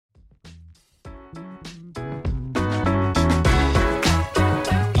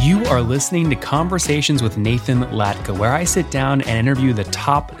are listening to Conversations with Nathan Latka, where I sit down and interview the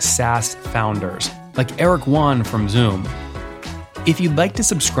top SaaS founders, like Eric Wan from Zoom. If you'd like to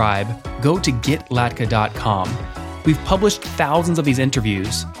subscribe, go to getlatka.com. We've published thousands of these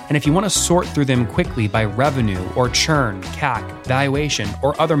interviews, and if you want to sort through them quickly by revenue or churn, CAC, valuation,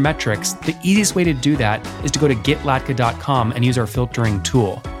 or other metrics, the easiest way to do that is to go to getlatka.com and use our filtering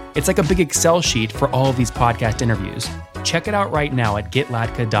tool. It's like a big Excel sheet for all of these podcast interviews. Check it out right now at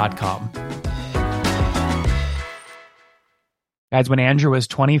getlatka.com. Guys, when Andrew was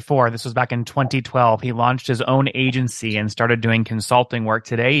 24, this was back in 2012, he launched his own agency and started doing consulting work.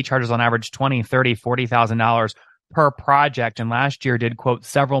 Today, he charges on average $20,000, $30,000, $40,000 per project. And last year did, quote,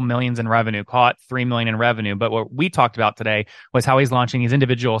 several millions in revenue, call it 3 million in revenue. But what we talked about today was how he's launching these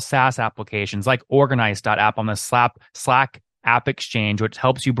individual SaaS applications like Organice.app on the Slack app exchange, which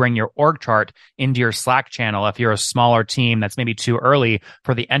helps you bring your org chart into your Slack channel if you're a smaller team that's maybe too early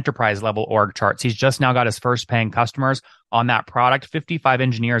for the enterprise level org charts. He's just now got his first paying customers on that product, 55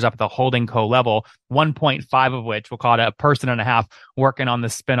 engineers up at the holding co level, 1.5 of which, we'll call it a person and a half, working on the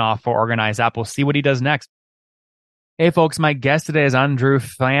spinoff for Organize app. We'll see what he does next. Hey folks, my guest today is Andrew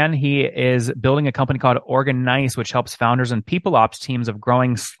Fan. He is building a company called Organice, which helps founders and people ops teams of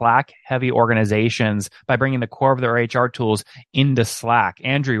growing Slack-heavy organizations by bringing the core of their HR tools into Slack.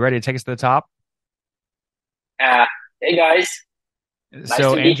 Andrew, you ready to take us to the top? Hey guys, nice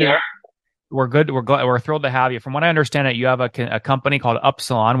to be here. We're good. We're thrilled to have you. From what I understand, you have a company called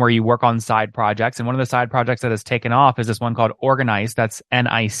Upsilon where you work on side projects, and one of the side projects that has taken off is this one called Organice. That's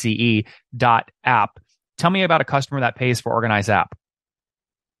NICE.app. Tell me about a customer that pays for Organize app.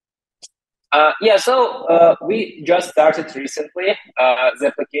 So we just started recently. The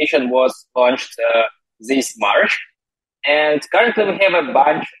application was launched this March, and currently we have a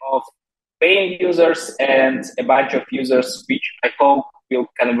bunch of paying users and a bunch of users which I hope will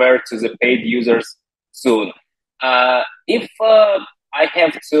convert to the paid users soon. If I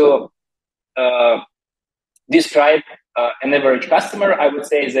have to describe an average customer, I would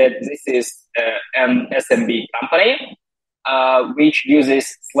say that this is an SMB company which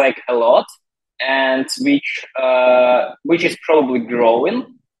uses Slack a lot and which is probably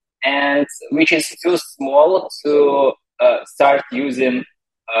growing and which is too small to start using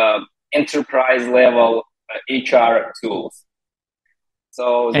enterprise level HR tools.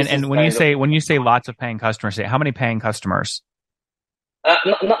 So and when you say lots of paying customers, how many paying customers?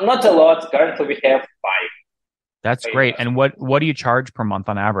 Not a lot. Currently, we have 5. That's great. And what do you charge per month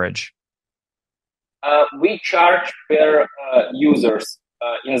on average? We charge per users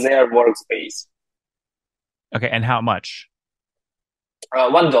in their workspace. Okay, and how much?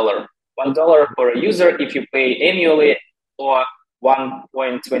 $1. $1 for a user if you pay annually, or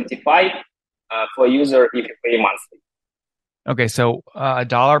 1.25 for a user if you pay monthly. Okay, so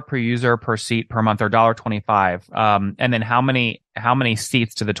 $1 per user per seat per month, or $1.25. And then how many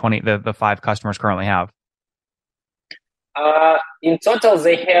seats do the 5 customers currently have? In total,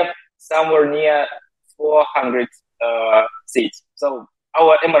 they have somewhere near 400 seats. So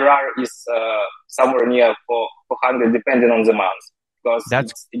our MRR is somewhere near 400, depending on the month, because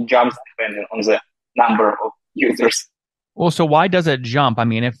it jumps depending on the number of users. Well, so why does it jump? I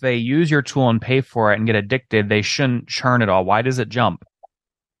mean, if they use your tool and pay for it and get addicted, they shouldn't churn at all. Why does it jump?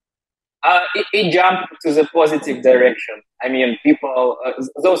 It jumped to the positive direction. I mean, people,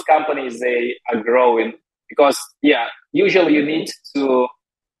 those companies, they are growing because, usually you need to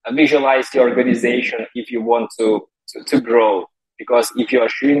visualize your organization if you want to grow. Because if you are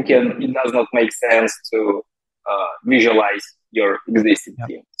shrinking, it does not make sense to visualize your existing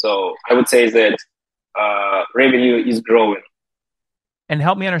team. So I would say that revenue is growing. And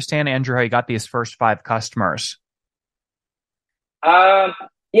help me understand, Andrew, how you got these first 5 customers.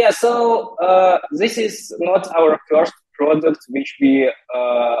 So this is not our first product which we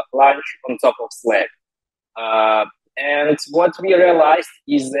launch on top of Slack. And what we realized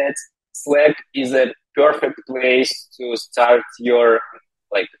is that Slack is a perfect place to start your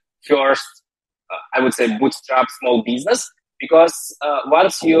first, I would say, bootstrap small business, because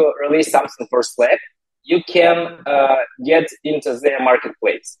once you release something for Slack, you can get into their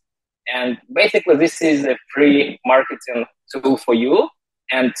marketplace. And basically, this is a free marketing tool for you.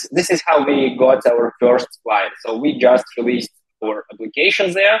 And this is how we got our first client. So we just released our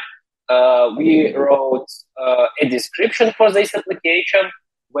application there. We wrote a description for this application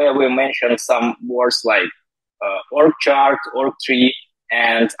where we mentioned some words like org chart, org tree,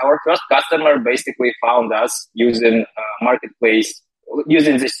 and our first customer basically found us using marketplace,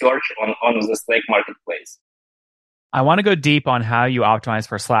 using the search on the Slack marketplace. I want to go deep on how you optimize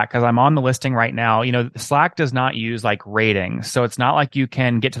for Slack because I'm on the listing right now. Slack does not use like ratings. So it's not like you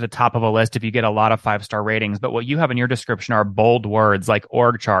can get to the top of a list if you get a lot of 5-star ratings. But what you have in your description are bold words like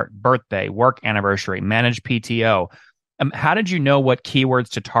org chart, birthday, work anniversary, manage PTO. How did you know what keywords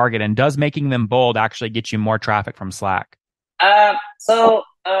to target? And does making them bold actually get you more traffic from Slack?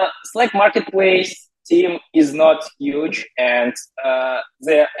 Slack Marketplace team is not huge, and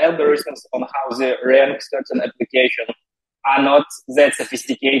the algorithms on how they rank certain applications are not that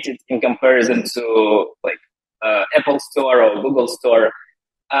sophisticated in comparison to like Apple Store or Google Store.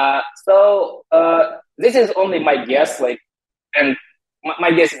 This is only my guess, and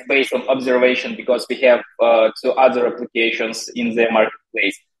my guess is based on observation because we have two other applications in the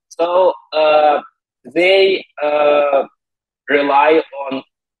marketplace. They rely on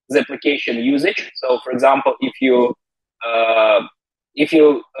the application usage. So, for example, if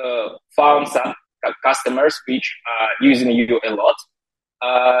you found some customers which are using you a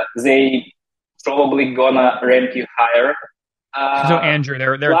lot, they probably gonna rank you higher. So Andrew,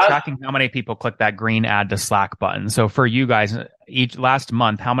 they're tracking how many people click that green add to Slack button. So for you guys, each last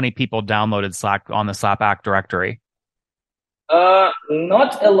month, how many people downloaded Slack on the Slack app directory?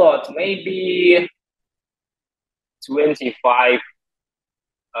 Not a lot, maybe 25.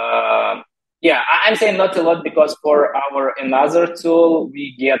 I'm saying not a lot because for our another tool,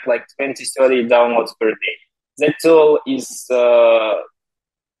 we get like 20, 30 downloads per day. That tool is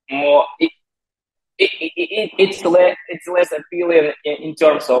more. It's less appealing in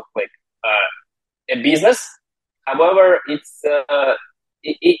terms of like a business. However, it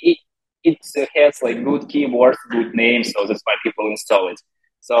has like good keywords, good names, so that's why people install it.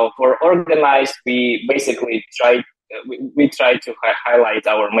 So for Organize, we basically try to highlight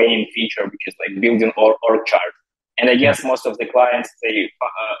our main feature, which is like building org chart. And I guess most of the clients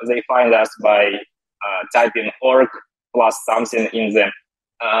they find us by typing org plus something in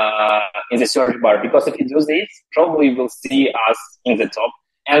the search bar, because if you do this, probably you will see us in the top.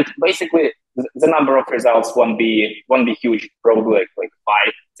 And basically, the number of results won't be huge. Probably like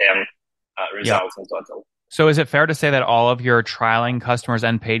 5, 10 results in total. So is it fair to say that all of your trialing customers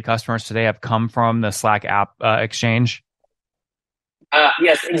and paid customers today have come from the Slack app exchange?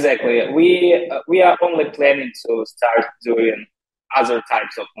 Yes, exactly. We are only planning to start doing other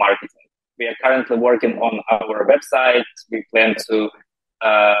types of marketing. We are currently working on our website. We plan to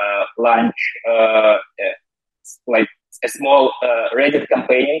launch like a small Reddit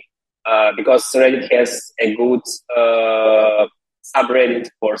campaign because Reddit has a good subreddit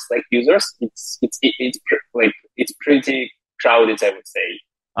for Slack users. It's pretty crowded, I would say.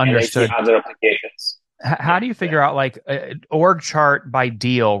 Understood. And I see other applications. How do you figure out like org chart by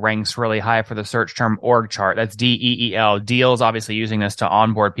deal ranks really high for the search term org chart? That's DEEL. Deal is obviously using this to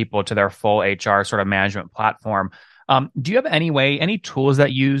onboard people to their full HR sort of management platform. Do you have any tools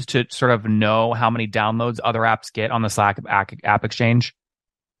that you use to sort of know how many downloads other apps get on the Slack app exchange?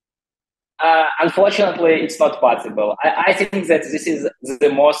 Unfortunately, it's not possible. I think that this is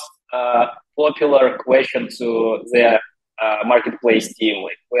the most popular question to the marketplace team.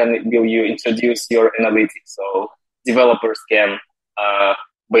 Like, when will you introduce your analytics so developers can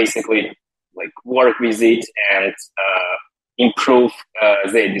basically like work with it and improve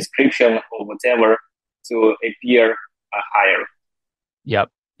the description or whatever to appear higher. Yep,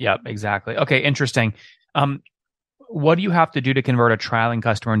 exactly. Okay, interesting. What do you have to do to convert a trialing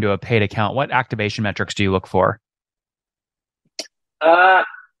customer into a paid account? What activation metrics do you look for? Our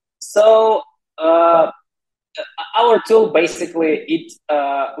tool basically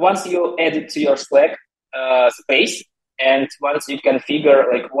once you add it to your Slack space, and once you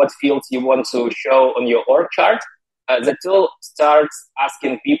configure like what fields you want to show on your org chart, the tool starts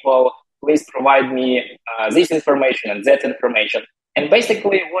asking people, please provide me this information and that information. And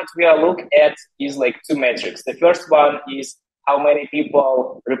basically what we are looking at is like two metrics. The first one is how many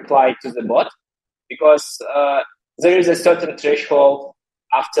people reply to the bot, because there is a certain threshold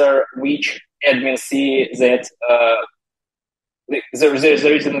after which admins see that there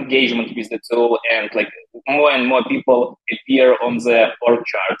is an engagement with the tool, and like more and more people appear on the org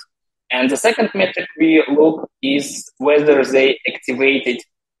chart. And the second metric we look is whether they activated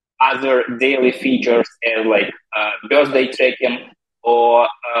other daily features and like birthday tracking or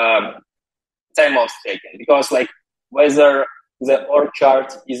time off tracking, because like whether the org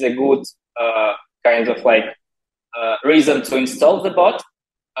chart is a good kind of like reason to install the bot.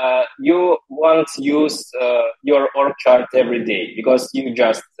 You won't use your org chart every day because you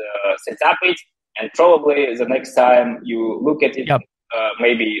just set up it, and probably the next time you look at it,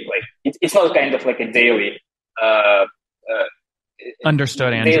 maybe like it's not kind of like a daily.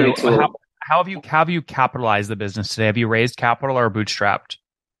 Understood, Andrew. How have you capitalized the business today? Have you raised capital or bootstrapped?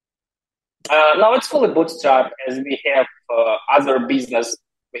 Now it's fully bootstrap as we have other business.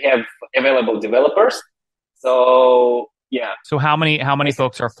 We have available developers. So yeah, So how many basically,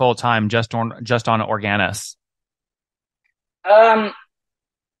 folks are full time just on Organice? um,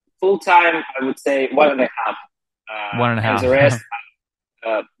 full time I would say 1.5, One and a and the half. rest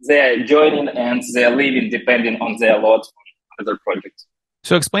they're joining and they're leaving depending on their lot on other projects.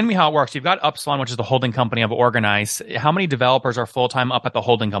 So explain to me how it works. You've got Upsilon, which is the holding company of Organice. How many developers are full time up at the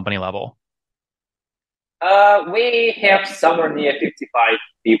holding company level? We have somewhere near 55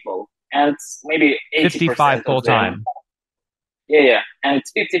 people, and maybe 55 80% full of them. time. Yeah, yeah, and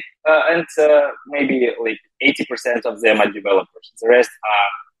 50, and maybe like 80% of them are developers. The rest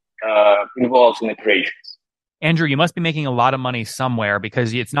are involved in operations. Andrew, you must be making a lot of money somewhere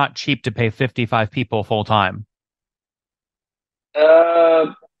because it's not cheap to pay 55 people full time.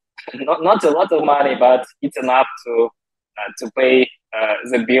 Uh, not a lot of money, but it's enough to pay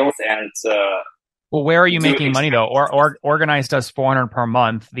the bills and Well, where are you do making money though? Or, expenses. Organize does 400 per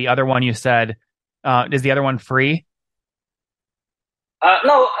month. The other one you said, is the other one free?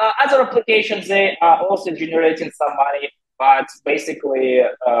 No, other applications they are also generating some money, but basically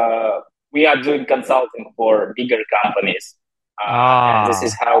we are doing consulting for bigger companies, and this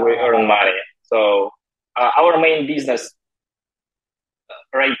is Ah, how we earn money. So our main business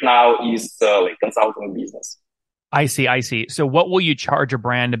right now is like consulting business. I see. I see. So what will you charge a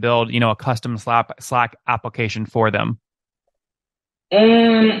brand to build, a custom Slack application for them?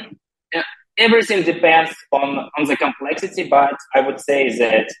 Mm, yeah, everything depends on the complexity, but I would say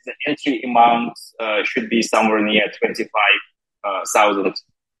that the entry amount should be somewhere near 25,000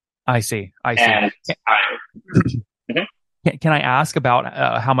 I see. I see. and higher. Mhm. Can I ask about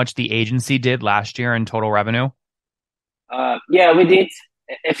how much the agency did last year in total revenue? Yeah, we did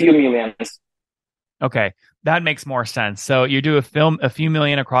a few millions. Okay, that makes more sense. So you do a few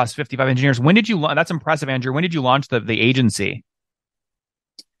million across 55 engineers. When did you That's impressive, Andrew. When did you launch the agency?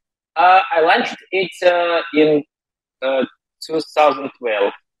 I launched it in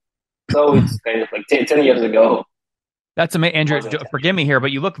 2012, so it's kind of like 10 years ago. That's amazing. Andrew, More than 10 forgive years. me here,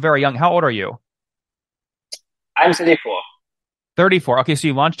 but you look very young. How old are you? I'm 34. 34. Okay, so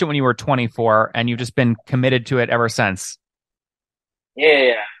you launched it when you were 24 and you've just been committed to it ever since. Yeah,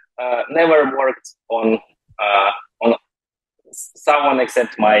 yeah, yeah. Never worked on someone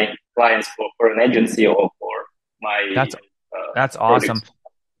except my clients for an agency or for my That's that's awesome. projects.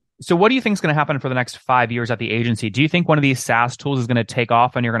 So what do you think is going to happen for the next 5 years at the agency? Do you think one of these SaaS tools is going to take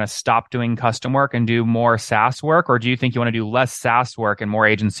off and you're going to stop doing custom work and do more SaaS work? Or do you think you want to do less SaaS work and more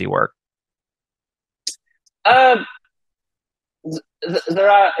agency work? Uh, there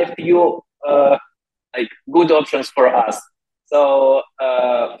are a few like good options for us. So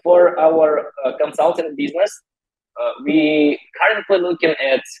for our consulting business, we currently looking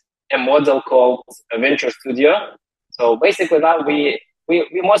at a model called a venture studio. So basically now we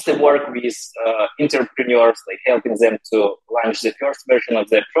mostly work with entrepreneurs, like helping them to launch the first version of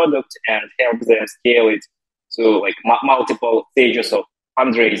their product and help them scale it to like multiple stages of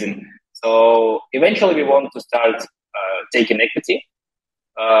fundraising. So eventually we want to start taking equity.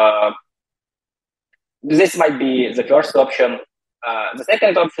 Uh, this might be the first option. The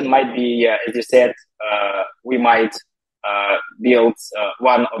second option might be, as you said, we might build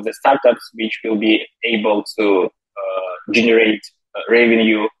one of the startups which will be able to generate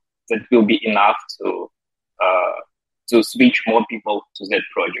revenue that will be enough uh, to switch more people to that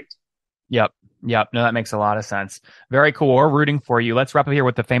project. Yep. Yep. No, that makes a lot of sense. Very cool. We're rooting for you. Let's wrap up here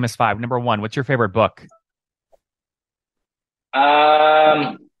with the famous five. Number one, what's your favorite book?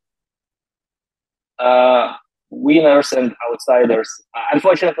 Um, uh, Winners and outsiders.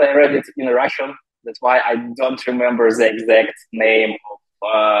 Unfortunately, I read it in Russian. That's why I don't remember the exact name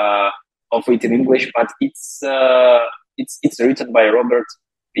of it in English. But it's written by Robert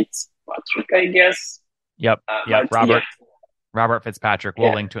Fitzpatrick, I guess. Yep. Yep. But yeah. Robert Fitzpatrick. We'll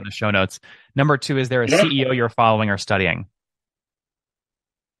Yeah. link to it in the show notes. Number two, is there a Mhm. CEO you're following or studying?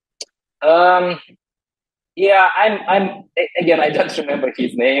 Um, yeah, again, I don't remember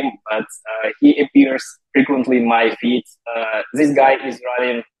his name, but he appears frequently in my feed. This guy is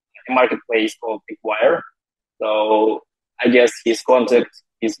running a marketplace called Acquire. So I guess his contact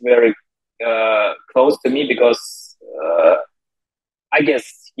is very close to me because I guess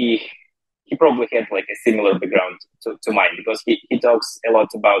he probably had like a similar background to mine because he talks a lot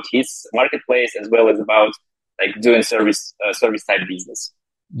about his marketplace as well as about like doing service type business.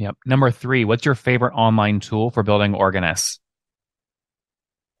 Yep. Number three, what's your favorite online tool for building Organice?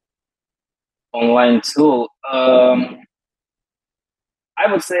 Online tool. I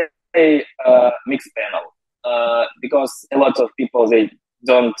would say a mixed panel because a lot of people they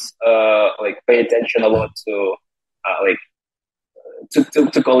don't like pay attention a lot to like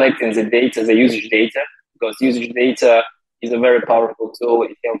to collecting the data, the usage data, because usage data is a very powerful tool.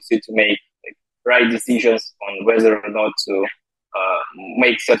 It helps you to make like, right decisions on whether or not to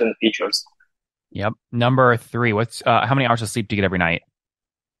make certain features. Yep. Number three, what's how many hours of sleep do you get every night?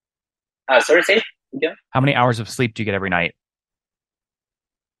 Sorry, say again. How many hours of sleep do you get every night?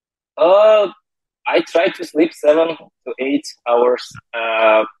 Uh, I try to sleep 7 to 8 hours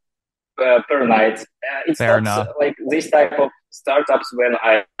per night. It's Fair not enough. like this type of startups when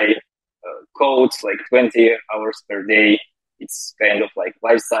I code like 20 hours per day. It's kind of like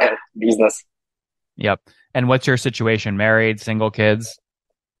lifestyle business. Yep. And what's your situation? Married, single, kids?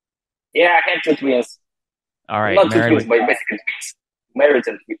 Yeah, I have two twins. All right. Not two Married twins, with but basically twins. Married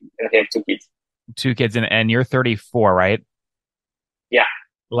and have two kids. two kids, and you're 34, right? Yeah.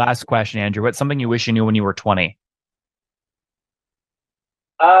 Last question, Andrew. What's something you wish you knew when you were 20?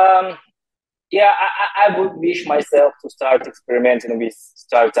 Um, yeah, I would wish myself to start experimenting with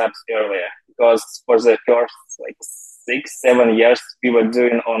startups earlier because for the first like 6, 7 years we were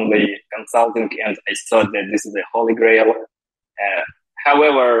doing only consulting, and I thought that this is a holy grail.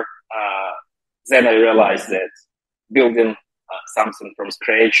 However, then I realized that building something from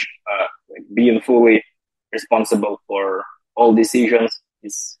scratch, like being fully responsible for all decisions,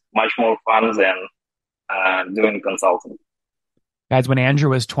 is much more fun than doing consulting. Guys, when Andrew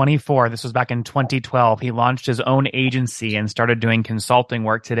was 24, this was back in 2012, he launched his own agency and started doing consulting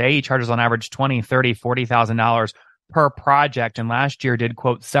work. Today, he charges on average 20, 30, $40,000 per project. And last year did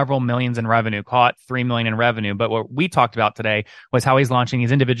quote several millions in revenue, call it 3 million in revenue. But what we talked about today was how he's launching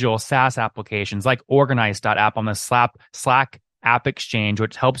these individual SaaS applications like Organice.app on the Slack app exchange,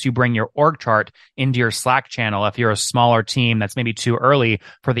 which helps you bring your org chart into your Slack channel if you're a smaller team that's maybe too early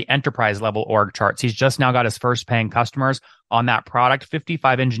for the enterprise level org charts. He's just now got his first paying customers on that product,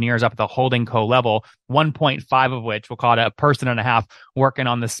 55 engineers up at the holding co level, 1.5 of which we'll call it a person and a half working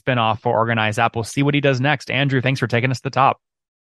on the spinoff for Organize app. We'll see what he does next. Andrew, thanks for taking us to the top.